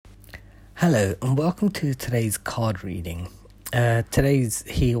Hello and welcome to today's card reading. Today's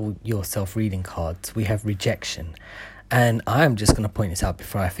Heal Yourself reading cards, we have rejection. And I'm just going to point this out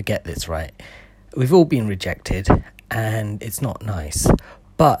before I forget this, right? We've all been rejected and it's not nice.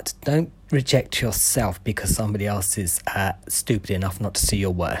 But don't reject yourself because somebody else is stupid enough not to see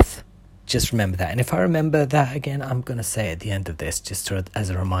your worth. Just remember that. And if I remember that again, I'm going to say it at the end of this just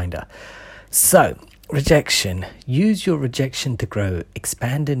as a reminder. So, rejection. Use your rejection to grow,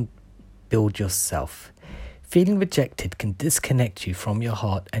 expand and build yourself. Feeling rejected can disconnect you from your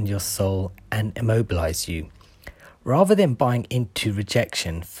heart and your soul and immobilize you. Rather than buying into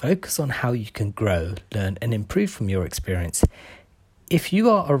rejection, focus on how you can grow, learn, and improve from your experience. If you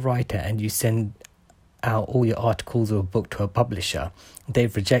are a writer and you send out all your articles or a book to a publisher,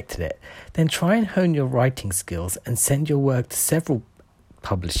 they've rejected it, then try and hone your writing skills and send your work to several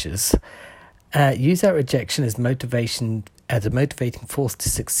publishers. Use that rejection as a motivating force to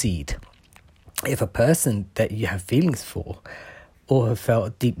succeed. If a person that you have feelings for or have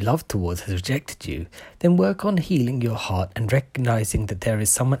felt deep love towards has rejected you, then work on healing your heart and recognizing that there is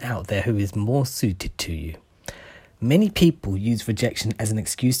someone out there who is more suited to you. Many people use rejection as an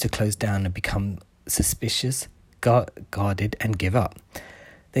excuse to close down and become suspicious, guarded, and give up.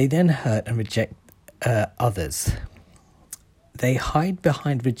 They then hurt and reject others. They hide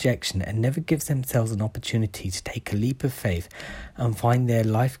behind rejection and never give themselves an opportunity to take a leap of faith and find their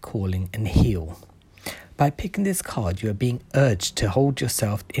life calling and heal. By picking this card, you are being urged to hold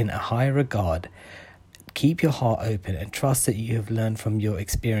yourself in a higher regard, keep your heart open and trust that you have learned from your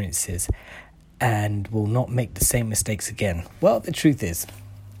experiences and will not make the same mistakes again. Well, the truth is,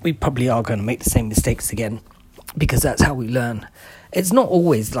 we probably are going to make the same mistakes again because that's how we learn. It's not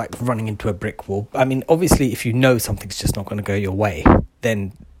always like running into a brick wall. I mean, obviously, if you know something's just not going to go your way,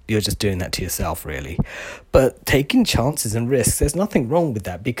 then you're just doing that to yourself, really. But taking chances and risks, there's nothing wrong with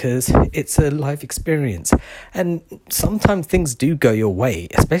that because it's a life experience. And sometimes things do go your way,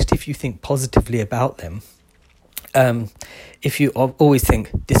 especially if you think positively about them. If you always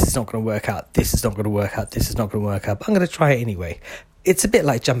think, this is not going to work out, this is not going to work out, this is not going to work out, I'm going to try it anyway. It's a bit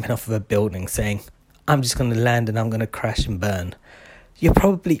like jumping off of a building saying, I'm just going to land and I'm going to crash and burn. You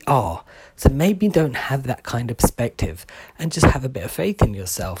probably are. So maybe don't have that kind of perspective and just have a bit of faith in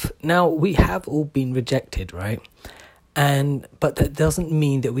yourself. Now, we have all been rejected, right? But that doesn't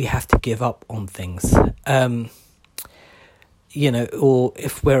mean that we have to give up on things. Or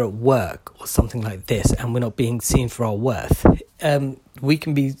if we're at work or something like this and we're not being seen for our worth, we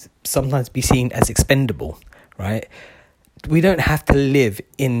can sometimes be seen as expendable, right? We don't have to live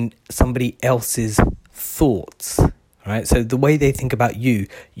in somebody else's thoughts, right? So the way they think about you,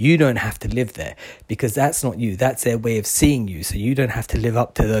 you don't have to live there because that's not you. That's their way of seeing you. So you don't have to live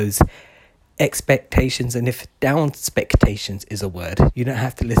up to those expectations. And if down expectations is a word, you don't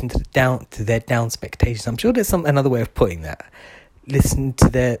have to listen to their down expectations. I'm sure there's another way of putting that. Listen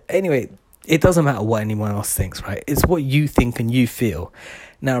to anyway, it doesn't matter what anyone else thinks, right? It's what you think and you feel.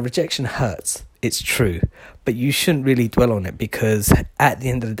 Now, rejection hurts. It's true, but you shouldn't really dwell on it because at the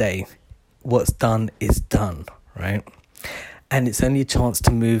end of the day, what's done is done, right? And it's only a chance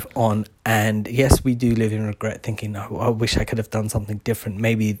to move on. And yes, we do live in regret, thinking, oh, I wish I could have done something different.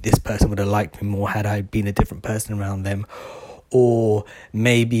 Maybe this person would have liked me more had I been a different person around them. Or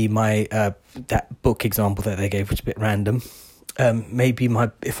maybe my that book example that they gave, which is a bit random. Maybe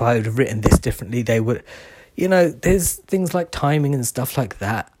if I would have written this differently, they would, there's things like timing and stuff like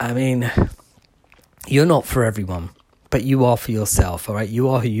that. I mean, you're not for everyone, but you are for yourself, all right? You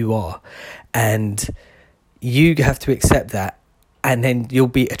are who you are. And you have to accept that. And then you'll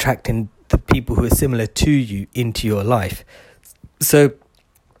be attracting the people who are similar to you into your life. So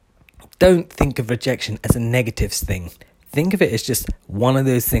don't think of rejection as a negative thing. Think of it as just one of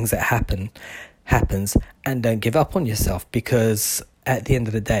those things that happens, and don't give up on yourself because at the end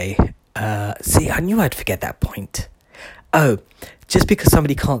of the day, I knew I'd forget that point. Oh, just because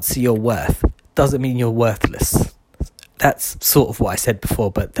somebody can't see your worth doesn't mean you're worthless. That's sort of what I said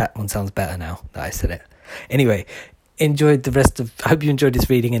before, but that one sounds better now that I said it. Anyway, I hope you enjoyed this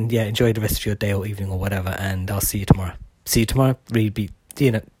reading, and enjoy the rest of your day or evening or whatever, and I'll see you tomorrow. I'll be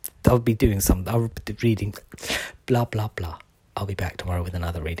doing I'll be reading, blah, blah, blah. I'll be back tomorrow with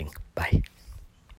another reading. Bye.